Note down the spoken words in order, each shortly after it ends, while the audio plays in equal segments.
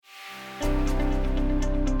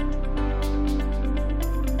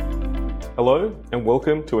Hello and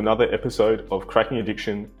welcome to another episode of Cracking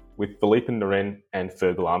Addiction with Philippe Naren and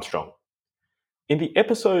Fergal Armstrong. In the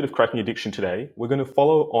episode of Cracking Addiction today, we're going to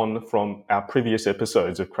follow on from our previous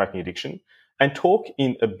episodes of Cracking Addiction and talk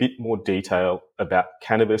in a bit more detail about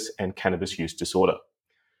cannabis and cannabis use disorder.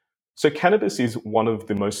 So cannabis is one of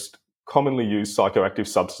the most commonly used psychoactive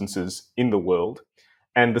substances in the world,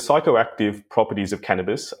 and the psychoactive properties of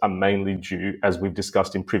cannabis are mainly due, as we've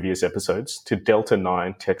discussed in previous episodes, to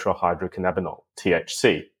delta-9 tetrahydrocannabinol,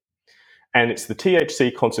 THC. And it's the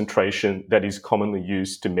THC concentration that is commonly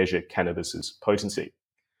used to measure cannabis's potency.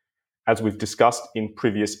 As we've discussed in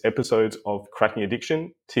previous episodes of Cracking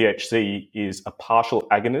Addiction, THC is a partial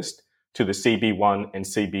agonist to the CB1 and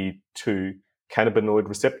CB2 cannabinoid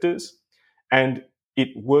receptors, and it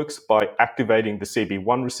works by activating the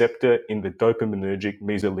CB1 receptor in the dopaminergic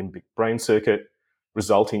mesolimbic brain circuit,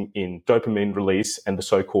 resulting in dopamine release and the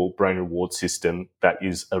so-called brain reward system that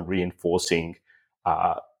is a reinforcing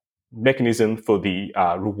mechanism for the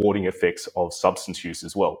rewarding effects of substance use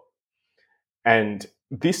as well. And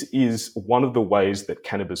this is one of the ways that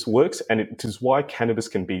cannabis works, and it is why cannabis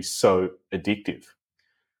can be so addictive.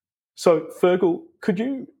 So, Fergal, could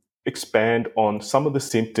you expand on some of the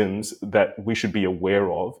symptoms that we should be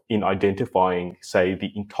aware of in identifying, say,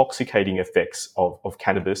 the intoxicating effects of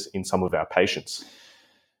cannabis in some of our patients?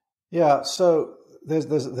 Yeah, so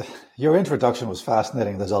your introduction was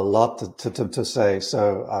fascinating. There's a lot to say,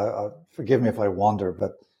 so forgive me if I wander.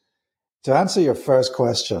 But to answer your first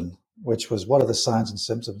question, which was what are the signs and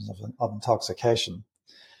symptoms of intoxication,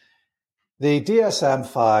 the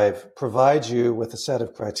DSM-5 provides you with a set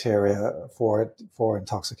of criteria for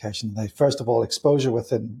intoxication. They, first of all, exposure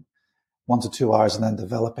within 1 to 2 hours, and then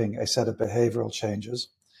developing a set of behavioral changes,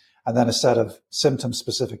 and then a set of symptoms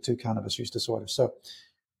specific to cannabis use disorder. So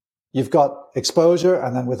you've got exposure,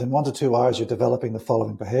 and then within 1 to 2 hours, you're developing the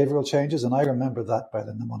following behavioral changes. And I remember that by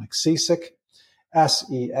the mnemonic SEASIC,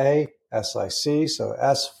 SEASIC. So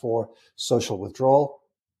S for social withdrawal,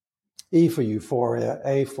 E for euphoria,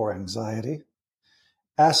 A for anxiety,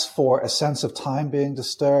 S for a sense of time being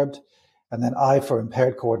disturbed, and then I for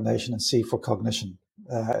impaired coordination, and C for cognition.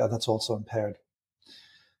 That's also impaired.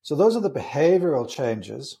 So those are the behavioral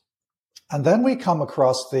changes. And then we come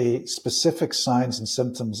across the specific signs and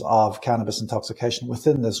symptoms of cannabis intoxication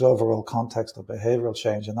within this overall context of behavioral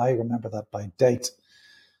change. And I remember that by date.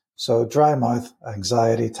 So dry mouth,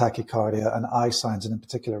 anxiety, tachycardia, and eye signs, and in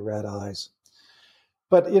particular red eyes.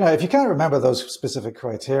 But, if you can't remember those specific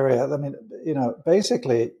criteria, I mean,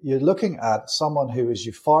 basically you're looking at someone who is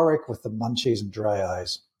euphoric with the munchies and dry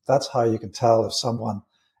eyes. That's how you can tell if someone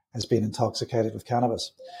has been intoxicated with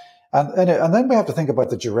cannabis. And then we have to think about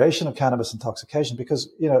the duration of cannabis intoxication, because,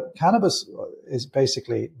 cannabis is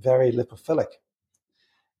basically very lipophilic.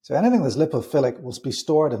 So anything that's lipophilic will be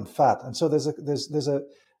stored in fat. And so there's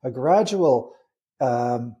a gradual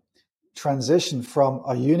transition from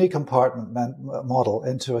a unicompartment model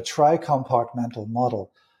into a tricompartmental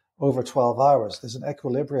model over 12 hours. There's an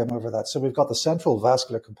equilibrium over that. So we've got the central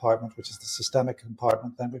vascular compartment, which is the systemic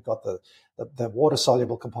compartment. Then we've got the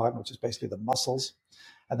water-soluble compartment, which is basically the muscles.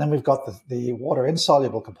 And then we've got the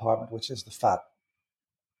water-insoluble compartment, which is the fat.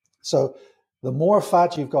 So the more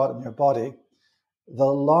fat you've got in your body, the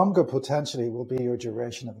longer potentially will be your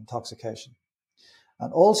duration of intoxication.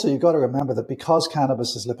 And also, you've got to remember that because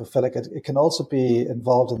cannabis is lipophilic, it can also be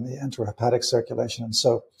involved in the enterohepatic circulation. And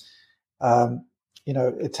so,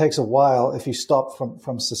 it takes a while, if you stop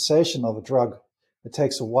from cessation of a drug, it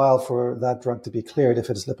takes a while for that drug to be cleared if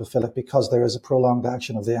it is lipophilic, because there is a prolonged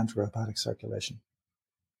action of the enterohepatic circulation.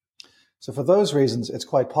 So for those reasons, it's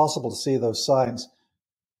quite possible to see those signs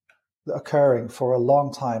occurring for a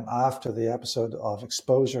long time after the episode of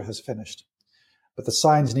exposure has finished. But the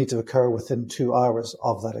signs need to occur within 2 hours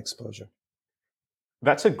of that exposure.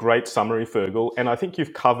 That's a great summary, Fergal, and I think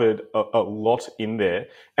you've covered a lot in there.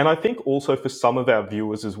 And I think also for some of our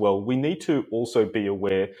viewers as well, we need to also be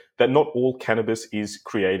aware that not all cannabis is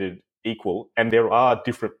created equal, and there are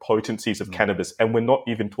different potencies of cannabis, and we're not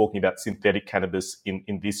even talking about synthetic cannabis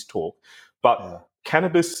in this talk. But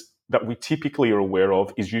cannabis that we typically are aware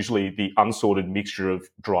of is usually the unsorted mixture of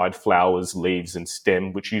dried flowers, leaves, and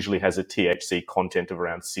stem, which usually has a THC content of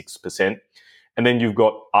around 6%. And then you've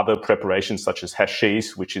got other preparations such as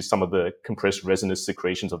hashish, which is some of the compressed resinous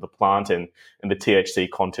secretions of the plant, and the THC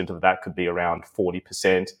content of that could be around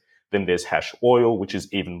 40%. Then there's hash oil, which is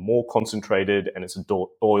even more concentrated, and it's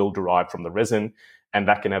oil derived from the resin, and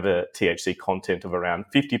that can have a THC content of around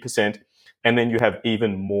 50%. And then you have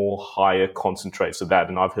even more higher concentrates of that.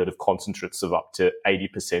 And I've heard of concentrates of up to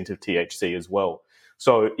 80% of THC as well.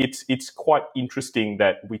 So it's quite interesting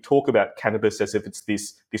that we talk about cannabis as if it's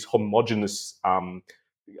this homogeneous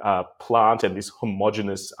plant and this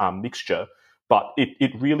homogeneous mixture, but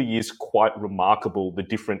it really is quite remarkable, the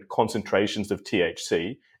different concentrations of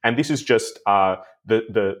THC. And this is just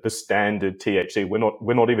the standard THC.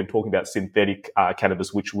 We're not even talking about synthetic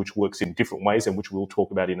cannabis, which works in different ways and which we'll talk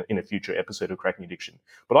about in a future episode of Cracking Addiction.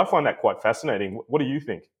 But I find that quite fascinating. What do you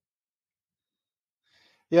think?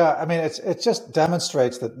 Yeah, I mean, it just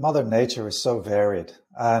demonstrates that Mother Nature is so varied,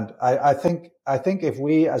 and I think if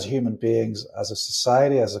we as human beings, as a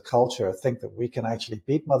society, as a culture, think that we can actually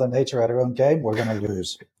beat Mother Nature at her own game, we're going to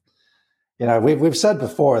lose. You know, we've said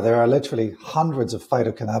before there are literally hundreds of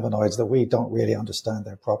phytocannabinoids that we don't really understand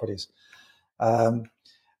their properties, and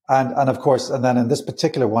of course, and then in this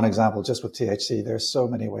particular one example, just with THC, there's so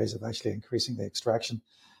many ways of actually increasing the extraction.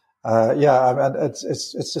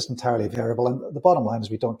 It's just entirely variable. And the bottom line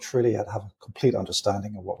is we don't truly yet have a complete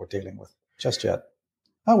understanding of what we're dealing with just yet.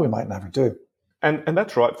 And we might never do. And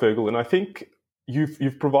that's right, Fergal. And I think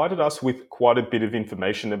you've provided us with quite a bit of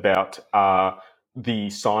information about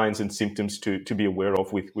the signs and symptoms to be aware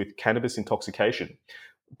of with cannabis intoxication.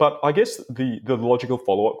 But I guess the logical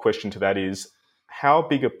follow-up question to that is, how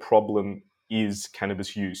big a problem is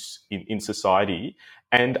cannabis use in society?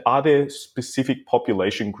 And are there specific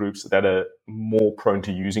population groups that are more prone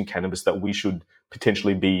to using cannabis that we should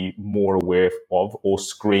potentially be more aware of or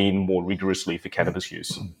screen more rigorously for cannabis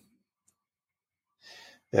use?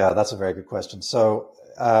 Yeah, that's a very good question. So,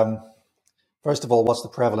 first of all, what's the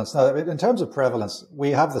prevalence? Now, in terms of prevalence,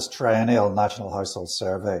 we have this triennial National Household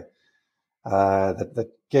Survey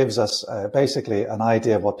that gives us basically an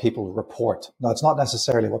idea of what people report. Now, it's not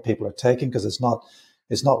necessarily what people are taking, because it's not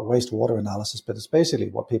wastewater analysis, but it's basically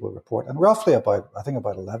what people report. And roughly about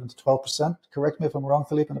 11 to 12%, correct me if I'm wrong,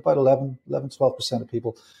 Philippe, and about 11 to 12% of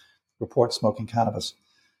people report smoking cannabis.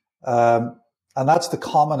 And that's the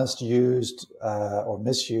commonest used or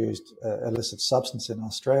misused illicit substance in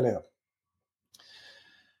Australia.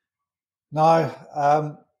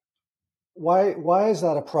 Now, why is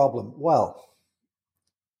that a problem? Well,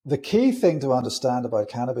 the key thing to understand about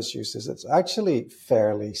cannabis use is it's actually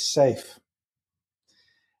fairly safe.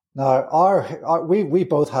 Now, we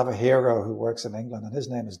both have a hero who works in England, and his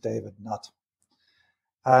name is David Nutt.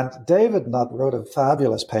 And David Nutt wrote a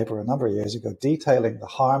fabulous paper a number of years ago detailing the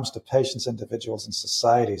harms to patients, individuals, and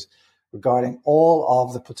societies regarding all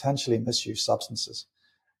of the potentially misused substances.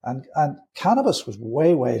 And cannabis was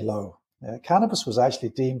way, way low. Cannabis was actually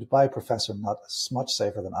deemed by Professor Nutt as much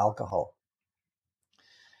safer than alcohol.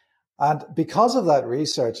 And because of that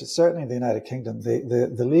research, certainly in the United Kingdom,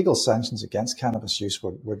 the legal sanctions against cannabis use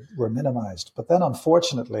were minimized. But then,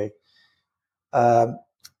 unfortunately,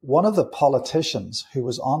 one of the politicians who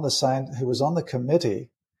was on the committee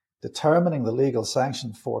determining the legal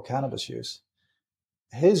sanction for cannabis use,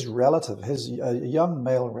 his relative, a young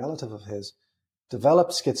male relative of his,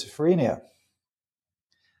 developed schizophrenia.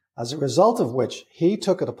 As a result of which, he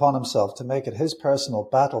took it upon himself to make it his personal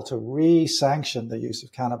battle to re-sanction the use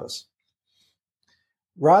of cannabis.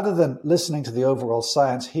 Rather than listening to the overall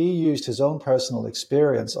science, he used his own personal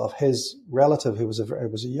experience of his relative, who was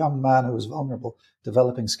a young man who was vulnerable,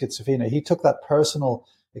 developing schizophrenia. He took that personal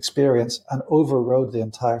experience and overrode the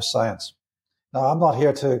entire science. Now, I'm not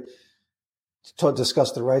here to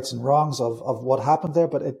discuss the rights and wrongs of what happened there,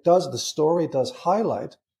 but the story does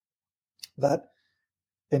highlight that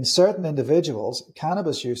in certain individuals,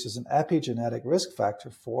 cannabis use is an epigenetic risk factor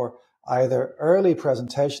for either early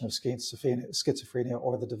presentation of schizophrenia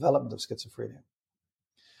or the development of schizophrenia.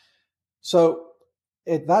 So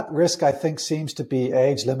that risk, I think, seems to be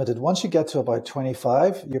age limited. Once you get to about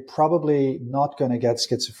 25, you're probably not going to get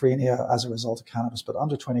schizophrenia as a result of cannabis, but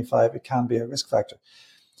under 25, it can be a risk factor.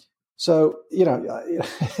 So,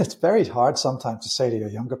 it's very hard sometimes to say to your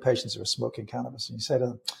younger patients who are smoking cannabis, and you say to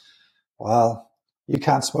them, well, you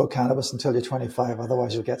can't smoke cannabis until you're 25,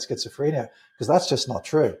 otherwise you'll get schizophrenia, because that's just not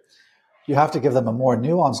true. You have to give them a more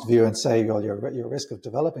nuanced view and say, well, your risk of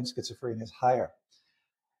developing schizophrenia is higher.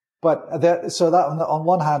 But so that on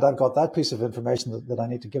one hand, I've got that piece of information that I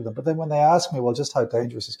need to give them. But then when they ask me, well, just how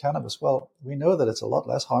dangerous is cannabis? Well, we know that it's a lot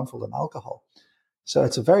less harmful than alcohol. So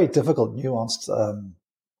it's a very difficult, nuanced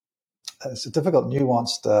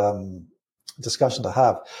discussion to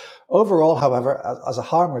have. Overall, however, as a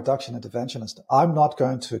harm reduction interventionist, I'm not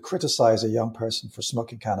going to criticize a young person for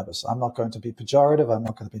smoking cannabis. I'm not going to be pejorative. I'm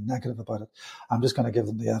not going to be negative about it. I'm just going to give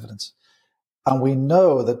them the evidence. And we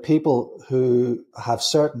know that people who have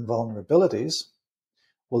certain vulnerabilities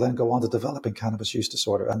will then go on to developing cannabis use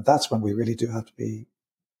disorder. And that's when we really do have to be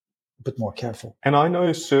bit more careful. And I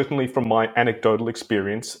know certainly from my anecdotal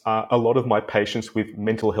experience, a lot of my patients with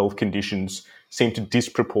mental health conditions seem to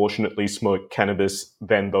disproportionately smoke cannabis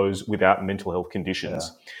than those without mental health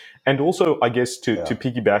conditions. Yeah. And also, I guess, to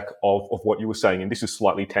piggyback of what you were saying, and this is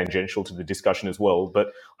slightly tangential to the discussion as well,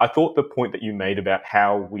 but I thought the point that you made about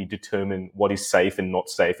how we determine what is safe and not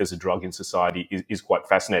safe as a drug in society is quite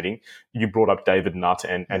fascinating. You brought up David Nutt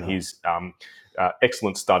and his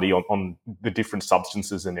excellent study on the different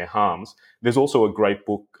substances and their harms. There's also a great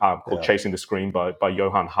book called Chasing the Scream by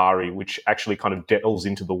Johan Hari, which actually kind of delves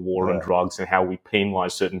into the war on drugs and how we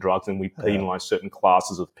penalize certain drugs and we penalize certain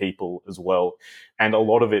classes of people as well. And a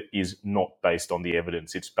lot of it is not based on the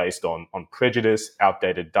evidence. It's based on prejudice,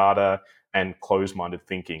 outdated data, and closed-minded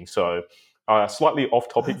thinking. So slightly off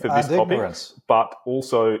topic for this topic, but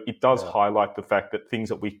also it does highlight the fact that things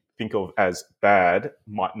that we think of as bad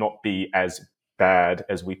might not be as bad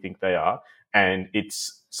as we think they are. And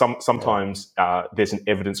it's sometimes there's an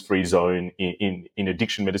evidence-free zone in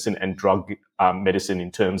addiction medicine and drug medicine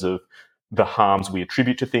in terms of the harms we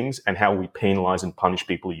attribute to things and how we penalize and punish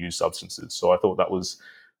people who use substances. So I thought that was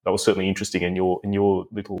certainly interesting. In your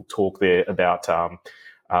little talk there about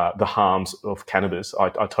the harms of cannabis, I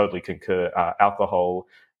totally concur. Alcohol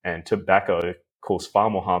and tobacco cause far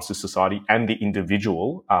more harms to society and the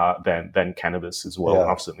individual than cannabis as well.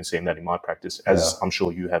 I've certainly seen that in my practice, as I'm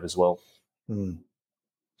sure you have as well. Mm.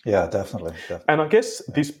 Yeah, definitely. And I guess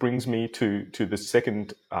this brings me to the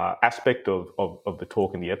second aspect of the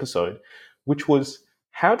talk in the episode, which was,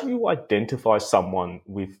 how do you identify someone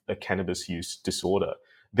with a cannabis use disorder?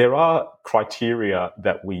 There are criteria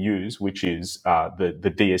that we use, which is the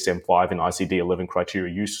DSM-5 and ICD-11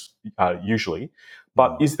 criteria usually.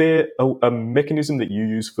 But is there a mechanism that you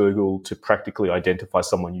use, Fergal, to practically identify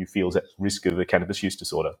someone you feel is at risk of a cannabis use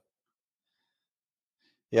disorder?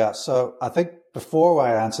 Yeah, so I think before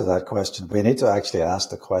I answer that question, we need to actually ask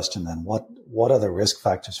the question then, what are the risk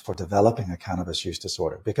factors for developing a cannabis use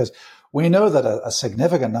disorder? Because we know that a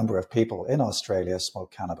significant number of people in Australia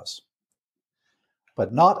smoke cannabis.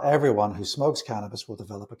 But not everyone who smokes cannabis will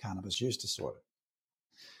develop a cannabis use disorder.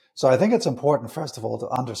 So I think it's important, first of all, to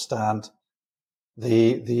understand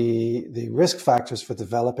the risk factors for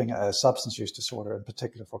developing a substance use disorder, in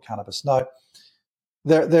particular for cannabis. Now,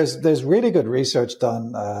 there's really good research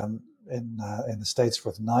done in the States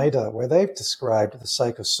with NIDA, where they've described the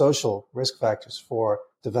psychosocial risk factors for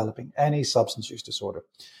developing any substance use disorder.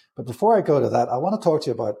 But before I go to that, I want to talk to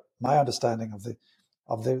you about my understanding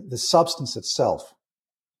of the substance itself,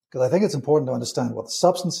 because I think it's important to understand what the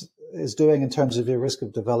substance is doing in terms of your risk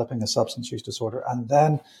of developing a substance use disorder, and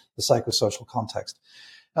then the psychosocial context.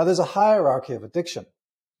 Now, there's a hierarchy of addiction.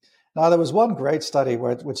 Now, there was one great study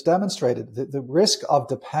which demonstrated the risk of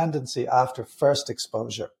dependency after first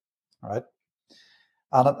exposure, right?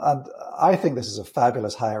 And I think this is a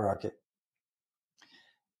fabulous hierarchy.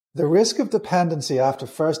 The risk of dependency after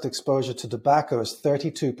first exposure to tobacco is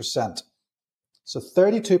 32%. So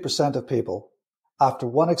 32% of people, after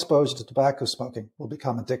one exposure to tobacco smoking, will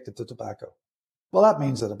become addicted to tobacco. Well, that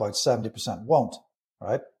means that about 70% won't,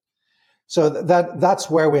 right? So that's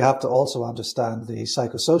where we have to also understand the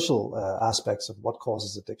psychosocial aspects of what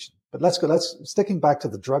causes addiction. But let's sticking back to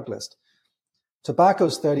the drug list.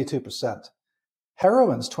 Tobacco's 32%.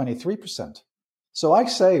 Heroin's 23%. So I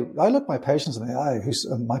look my patients in the eye,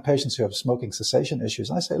 my patients who have smoking cessation issues,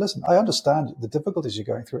 and I say, listen, I understand the difficulties you're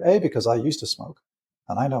going through. A, because I used to smoke,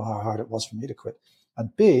 and I know how hard it was for me to quit.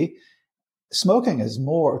 And B, tobacco is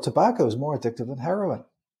more addictive than heroin.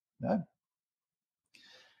 Yeah?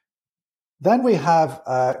 Then we have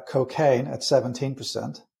cocaine at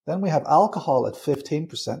 17%. Then we have alcohol at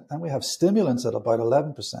 15%. Then we have stimulants at about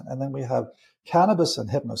 11%. And then we have cannabis and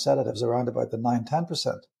hypnosedatives around about the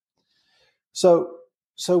 9-10%.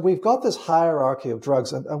 So we've got this hierarchy of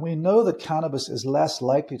drugs, and we know that cannabis is less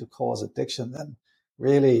likely to cause addiction than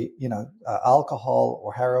really, alcohol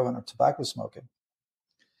or heroin or tobacco smoking.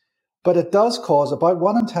 But it does cause about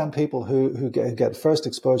 1 in 10 people who get first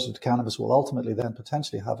exposure to cannabis will ultimately then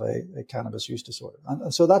potentially have a cannabis use disorder.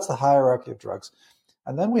 And so that's the hierarchy of drugs.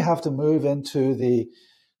 And then we have to move into the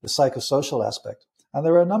psychosocial aspect. And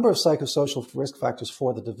there are a number of psychosocial risk factors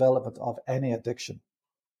for the development of any addiction.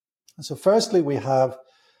 And so firstly, we have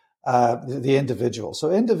the individual. So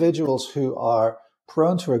individuals who are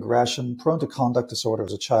prone to aggression, prone to conduct disorder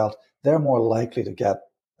as a child, they're more likely to get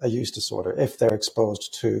a use disorder if they're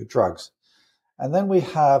exposed to drugs. And then we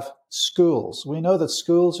have schools. We know that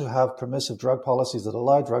schools who have permissive drug policies that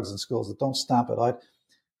allow drugs in schools, that don't stamp it out,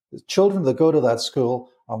 the children that go to that school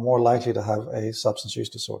are more likely to have a substance use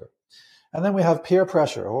disorder. And then we have peer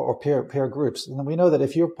pressure or peer groups. And we know that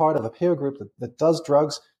if you're part of a peer group that does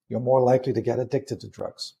drugs, you're more likely to get addicted to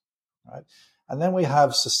drugs, right? And then we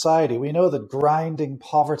have society. We know that grinding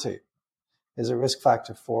poverty is a risk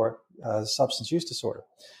factor for substance use disorder.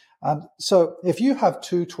 And so if you have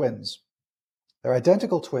two twins, they're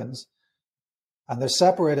identical twins, and they're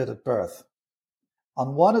separated at birth,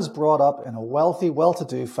 and one is brought up in a wealthy,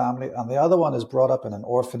 well-to-do family, and the other one is brought up in an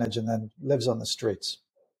orphanage and then lives on the streets.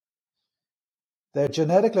 They're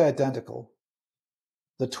genetically identical.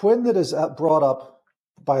 The twin that is brought up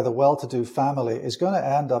by the well-to-do family is going to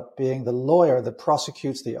end up being the lawyer that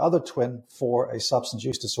prosecutes the other twin for a substance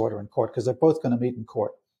use disorder in court, because they're both going to meet in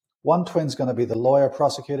court. One twin's going to be the lawyer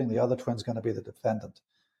prosecuting, the other twin's going to be the defendant.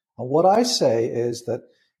 And what I say is that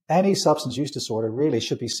any substance use disorder really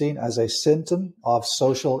should be seen as a symptom of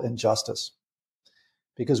social injustice,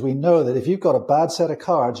 because we know that if you've got a bad set of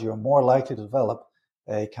cards, you're more likely to develop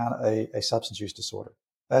a substance use disorder.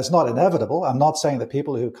 It's not inevitable. I'm not saying that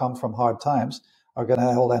people who come from hard times are going to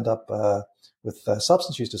all end up with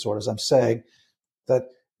substance use disorders. I'm saying that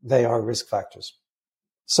they are risk factors.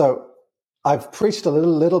 So I've preached a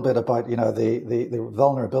little bit about, the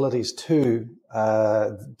vulnerabilities to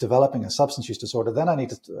developing a substance use disorder. Then I need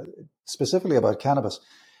to specifically about cannabis.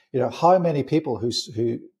 How many people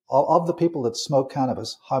who of the people that smoke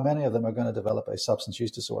cannabis, how many of them are going to develop a substance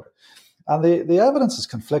use disorder? And the evidence is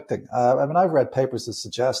conflicting. I've read papers that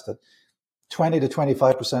suggest that 20 to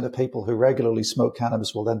 25% of people who regularly smoke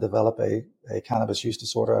cannabis will then develop a cannabis use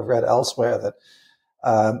disorder. I've read elsewhere that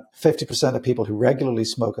 50% of people who regularly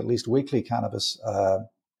smoke at least weekly cannabis,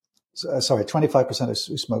 25%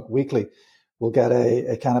 who smoke weekly will get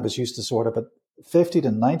a cannabis use disorder, but 50 to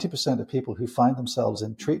 90% of people who find themselves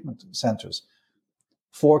in treatment centers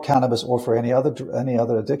for cannabis or for any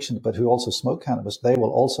other addiction, but who also smoke cannabis, they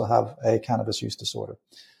will also have a cannabis use disorder.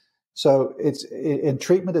 So in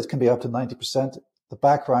treatment, it can be up to 90%. The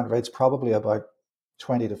background rate's probably about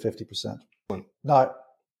 20 to 50%. Now,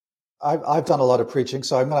 I've done a lot of preaching,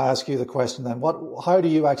 so I'm going to ask you the question then. How do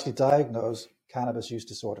you actually diagnose cannabis use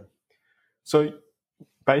disorder? So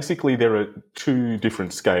basically, there are two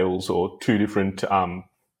different scales or two different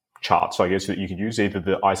charts, I guess, that you can use, either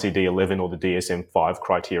the ICD-11 or the DSM-5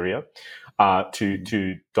 criteria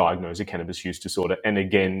to diagnose a cannabis use disorder. And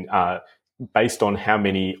again, based on how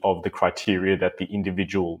many of the criteria that the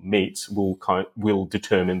individual meets will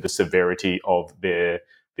determine the severity of their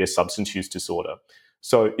substance use disorder.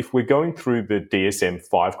 So if we're going through the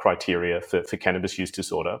DSM-5 criteria for cannabis use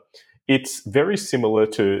disorder, it's very similar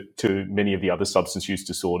to many of the other substance use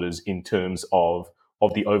disorders in terms of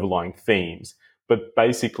the overlying themes. But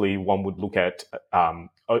basically, one would look at,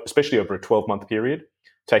 especially over a 12-month period,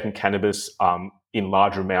 taking cannabis in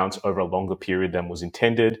larger amounts over a longer period than was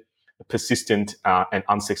intended, persistent desire and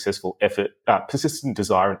unsuccessful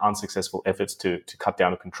efforts to cut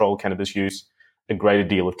down or control cannabis use, a greater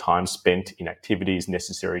deal of time spent in activities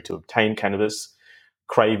necessary to obtain cannabis,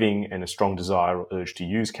 craving and a strong desire or urge to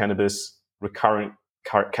use cannabis, recurrent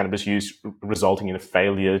cannabis use resulting in a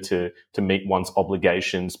failure to meet one's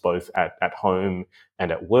obligations both at home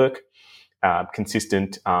and at work,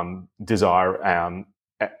 consistent desire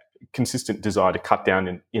to cut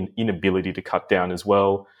down and inability to cut down as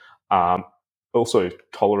well. Also,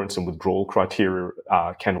 tolerance and withdrawal criteria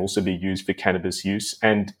can also be used for cannabis use,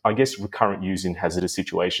 and I guess recurrent use in hazardous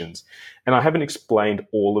situations. And I haven't explained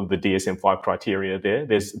all of the DSM-5 criteria there.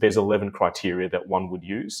 There's 11 criteria that one would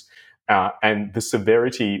use, and the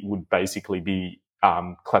severity would basically be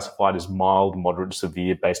classified as mild, moderate,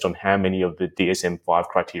 severe based on how many of the DSM-5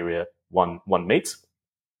 criteria one meets.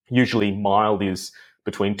 Usually, mild is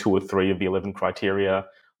between 2 or 3 of the 11 criteria,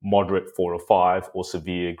 moderate 4 or 5, or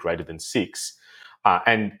severe greater than 6.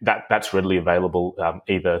 And that's readily available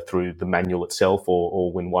either through the manual itself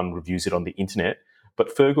or when one reviews it on the internet.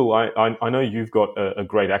 But Fergal, I know you've got a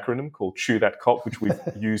great acronym called Chew That Cop, which we've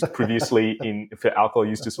used previously for alcohol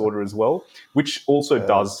use disorder as well, which also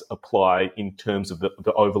does apply in terms of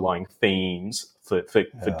the overlying themes for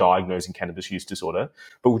diagnosing cannabis use disorder.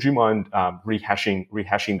 But would you mind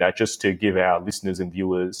rehashing that just to give our listeners and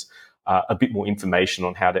viewers a bit more information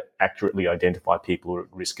on how to accurately identify people who are at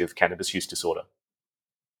risk of cannabis use disorder?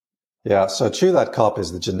 Yeah, so Chew That Cop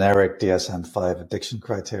is the generic DSM-5 addiction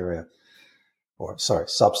criteria,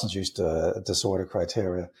 substance use disorder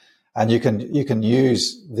criteria. And you can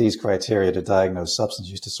use these criteria to diagnose substance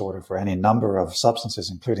use disorder for any number of substances,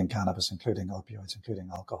 including cannabis, including opioids, including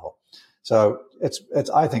alcohol. So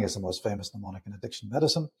I think it's the most famous mnemonic in addiction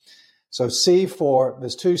medicine. So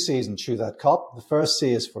there's 2 C's in Chew That Cop. The first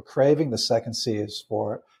C is for craving. The second C is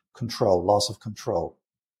for control, loss of control.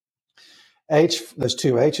 There's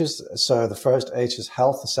two H's. So the first H is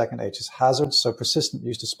health, the second H is hazard. So persistent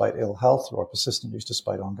use despite ill health, or persistent use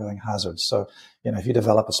despite ongoing hazards. So, if you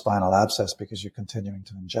develop a spinal abscess because you're continuing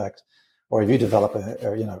to inject, or if you develop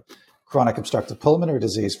chronic obstructive pulmonary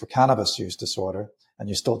disease for cannabis use disorder and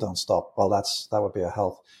you still don't stop, well, that would be a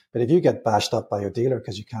health. But if you get bashed up by your dealer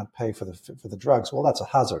because you can't pay for the drugs, well, that's a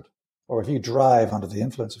hazard. Or if you drive under the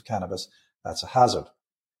influence of cannabis, that's a hazard.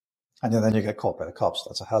 And then you get caught by the cops,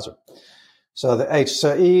 that's a hazard. So the H,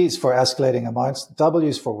 so E is for escalating amounts, W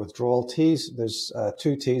is for withdrawal, T's, there's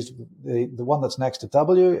two T's. The one that's next to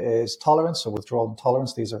W is tolerance, so withdrawal and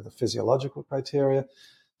tolerance. These are the physiological criteria.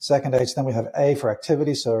 Second H, then we have A for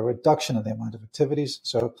activity, so a reduction in the amount of activities.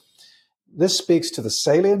 So this speaks to the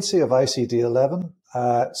saliency of ICD-11.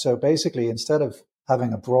 So basically, instead of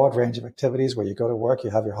having a broad range of activities where you go to work, you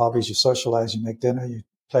have your hobbies, you socialize, you make dinner, you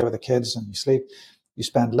play with the kids, and you sleep, you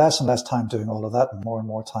spend less and less time doing all of that and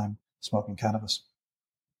more time smoking cannabis.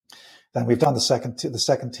 Then we've done the second T. The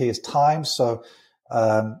second T is time. So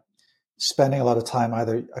spending a lot of time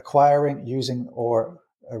either acquiring, using, or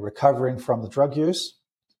recovering from the drug use.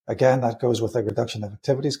 Again, that goes with a reduction of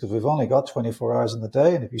activities because we've only got 24 hours in the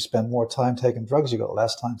day. And if you spend more time taking drugs, you've got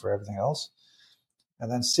less time for everything else.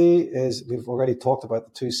 And then C is, we've already talked about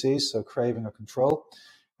the two C's, so craving or control.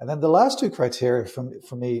 And then the last two criteria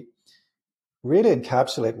for me really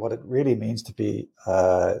encapsulate what it really means to be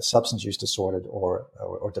substance use disordered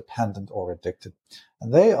or dependent or addicted.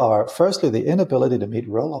 And they are, firstly, the inability to meet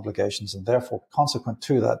role obligations and therefore consequent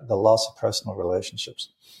to that, the loss of personal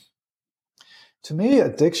relationships. To me,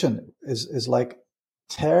 addiction is like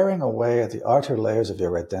tearing away at the outer layers of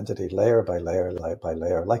your identity, layer by layer,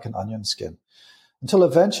 like an onion skin, until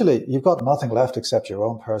eventually you've got nothing left except your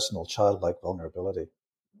own personal childlike vulnerability.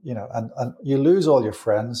 And you lose all your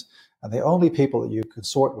friends, and the only people that you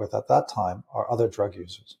consort with at that time are other drug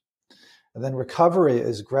users. And then recovery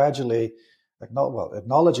is gradually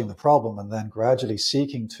acknowledging the problem and then gradually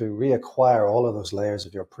seeking to reacquire all of those layers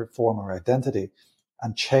of your former identity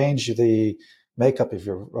and change the makeup of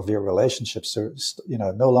your relationships. So,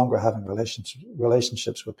 no longer having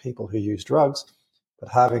relationships with people who use drugs, but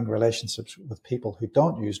having relationships with people who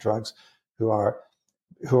don't use drugs, who are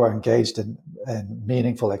engaged in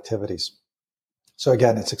meaningful activities. So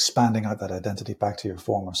again, it's expanding out that identity back to your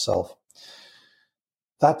former self.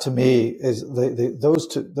 That to me is those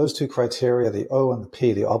two criteria, the O and the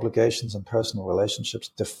P, the obligations and personal relationships,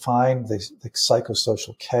 define the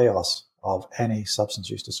psychosocial chaos of any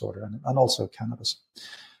substance use disorder and also cannabis.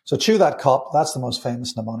 So chew that cop, that's the most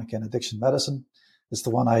famous mnemonic in addiction medicine. It's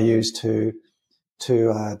the one I use to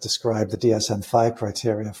describe the DSM-5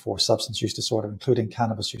 criteria for substance use disorder, including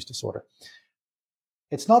cannabis use disorder.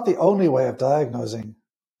 It's not the only way of diagnosing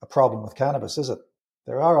a problem with cannabis, is it?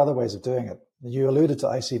 There are other ways of doing it. You alluded to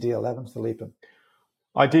ICD-11, Philippe.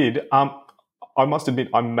 I did. I must admit,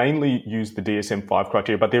 I mainly use the DSM-5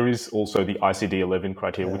 criteria, but there is also the ICD-11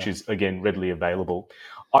 criteria, which is, again, readily available.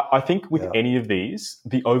 I think with any of these,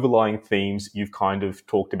 the overlying themes you've kind of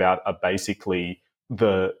talked about are basically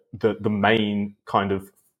the main kind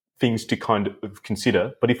of things to kind of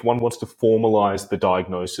consider. But if one wants to formalize the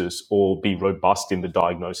diagnosis or be robust in the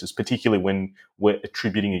diagnosis, particularly when we're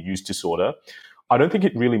attributing a use disorder, I don't think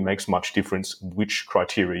it really makes much difference which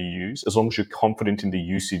criteria you use, as long as you're confident in the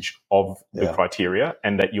usage of the criteria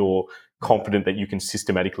and that you're confident that you can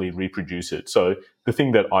systematically reproduce it. So the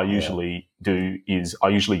thing that I usually do is I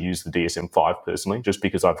usually use the DSM-5 personally, just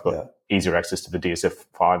because I've got easier access to the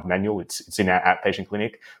DSM-5 manual. It's in our outpatient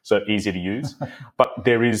clinic, so easier to use. But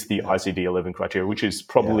there is the ICD-11 criteria, which is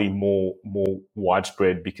probably more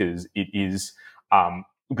widespread because it is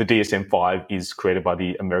the DSM-5 is created by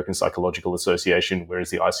the American Psychological Association,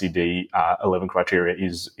 whereas the ICD-11 criteria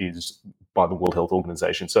is by the World Health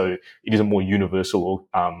Organization. So it is a more universal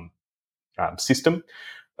system.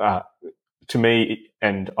 To me,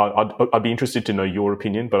 and I'd be interested to know your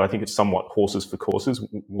opinion, but I think it's somewhat horses for courses.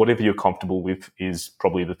 Whatever you're comfortable with is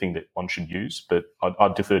probably the thing that one should use, but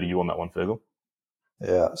I'd defer to you on that one, Fergal.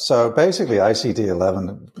 Yeah. So basically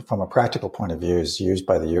ICD-11 from a practical point of view is used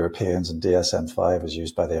by the Europeans and DSM-5 is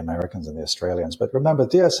used by the Americans and the Australians. But remember,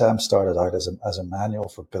 DSM started out as a manual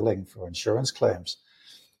for billing for insurance claims.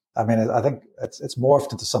 I mean, I think it's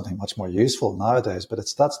morphed into something much more useful nowadays, but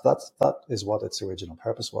that is what its original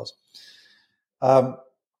purpose was.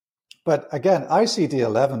 But again,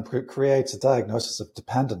 ICD-11 creates a diagnosis of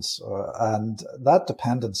dependence, and that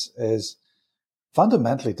dependence is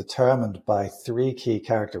fundamentally determined by three key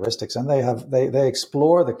characteristics, and they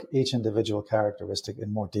explore each individual characteristic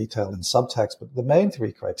in more detail in subtext. But the main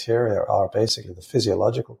three criteria are basically the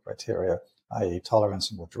physiological criteria, i.e.,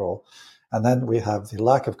 tolerance and withdrawal, And then we have the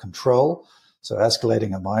lack of control, so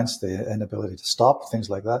escalating amounts, the inability to stop, things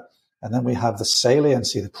like that. And then we have the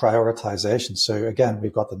saliency, the prioritization. So again,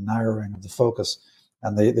 we've got the narrowing of the focus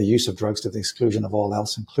and the use of drugs to the exclusion of all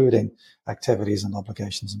else, including activities and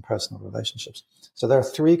obligations and personal relationships. So there are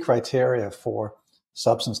three criteria for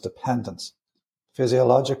substance dependence: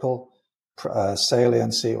 physiological,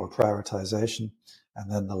 saliency or prioritization,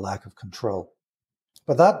 and then the lack of control.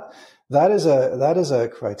 But that is a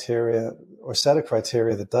criteria or set of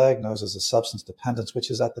criteria that diagnoses a substance dependence, which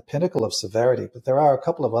is at the pinnacle of severity. But there are a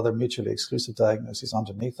couple of other mutually exclusive diagnoses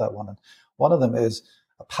underneath that one. And one of them is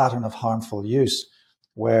a pattern of harmful use,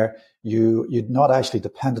 where you're not actually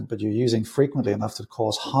dependent, but you're using frequently enough to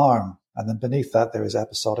cause harm. And then beneath that, there is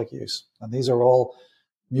episodic use. And these are all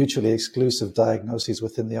mutually exclusive diagnoses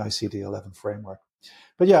within the ICD-11 framework.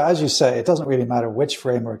 But yeah, as you say, it doesn't really matter which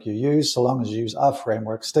framework you use, so long as you use a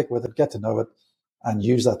framework, stick with it, get to know it, and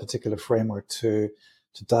use that particular framework to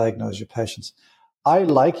diagnose your patients. I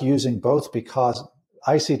like using both because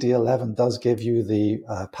ICD-11 does give you the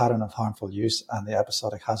pattern of harmful use and the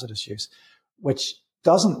episodic hazardous use, which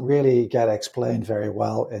doesn't really get explained very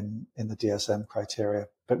well in the DSM criteria.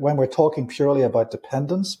 But when we're talking purely about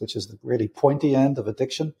dependence, which is the really pointy end of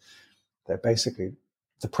addiction, they're basically,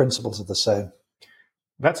 the principles are the same.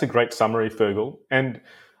 That's a great summary, Fergal. And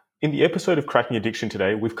in the episode of Cracking Addiction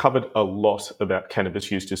today, we've covered a lot about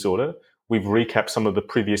cannabis use disorder. We've recapped some of the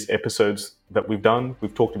previous episodes that we've done.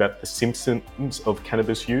 We've talked about the symptoms of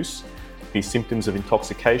cannabis use, the symptoms of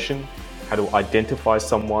intoxication, how to identify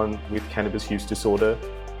someone with cannabis use disorder,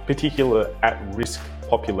 particular at-risk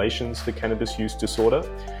populations for cannabis use disorder,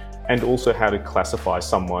 and also how to classify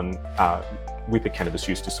someone with a cannabis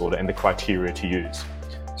use disorder and the criteria to use.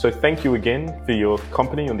 So thank you again for your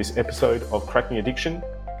company on this episode of Cracking Addiction,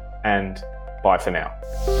 and bye for now.